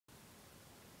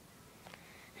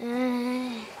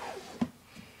Meh.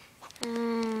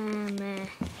 Meh.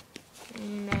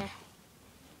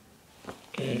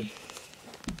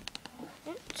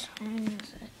 What time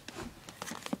is it?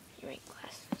 You make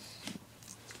glasses.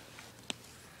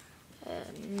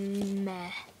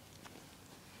 Meh.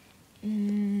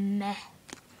 Meh.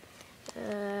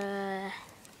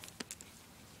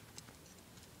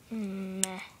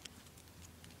 Meh.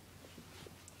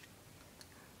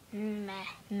 Meh.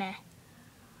 Meh.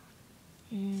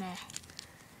 Meh.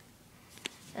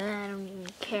 I don't even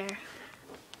care.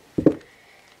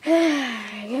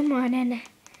 Good morning.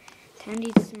 Time to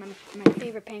eat some of my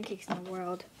favorite pancakes in the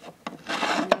world.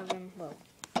 I love them. Well,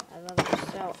 I love them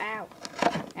so. Ow.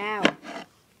 Ow.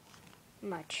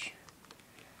 Much.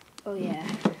 Oh, yeah.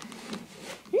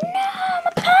 No,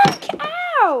 my pancakes!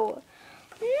 Ow!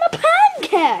 My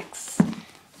pancakes!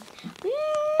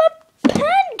 My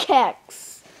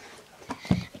pancakes!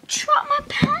 Drop my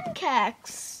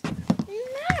pancakes! I'm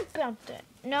mad about it.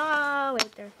 No,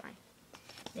 wait, they're fine.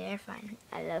 They're fine.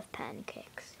 I love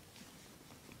pancakes.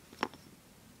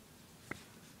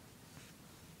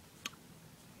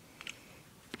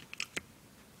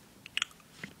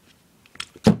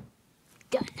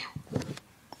 Done.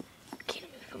 Okay,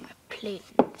 let me put my plate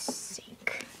in the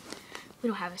sink. We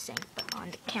don't have a sink, but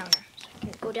on the counter. So I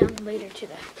can go down later to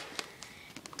the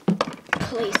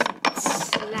place and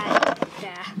slide it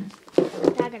there.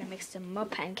 Now I'm gonna make some more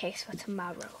pancakes for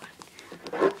tomorrow.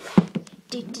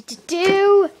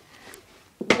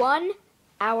 1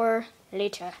 hour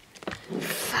later.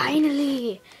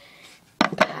 Finally!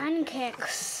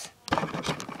 Pancakes.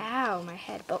 Ow, my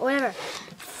head, but whatever.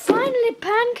 Finally,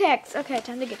 pancakes! Okay,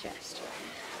 time to get dressed.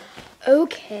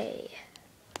 Okay.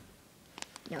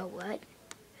 You know what?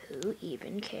 Who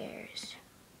even cares?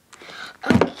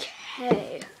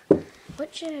 Okay.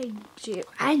 What should I do?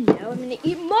 I know, I'm gonna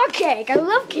eat more cake. I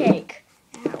love cake.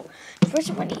 Ow. First,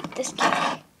 I'm gonna eat this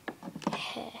cake.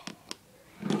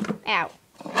 Ow.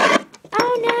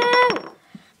 Oh no!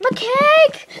 My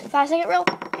cake! 5-second rule.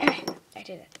 I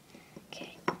did it.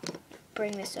 Okay.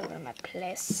 Bring this over to my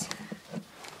place.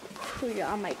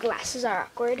 Oh, my glasses are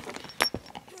awkward.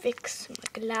 Fix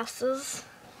my glasses.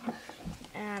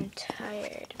 I'm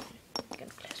tired. I'm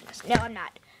gonna close my. No, I'm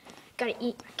not. Gotta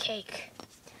eat my cake.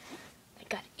 I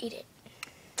gotta eat it.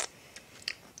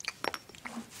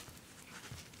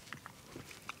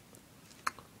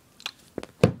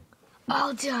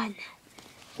 All done.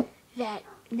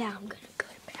 Now I'm gonna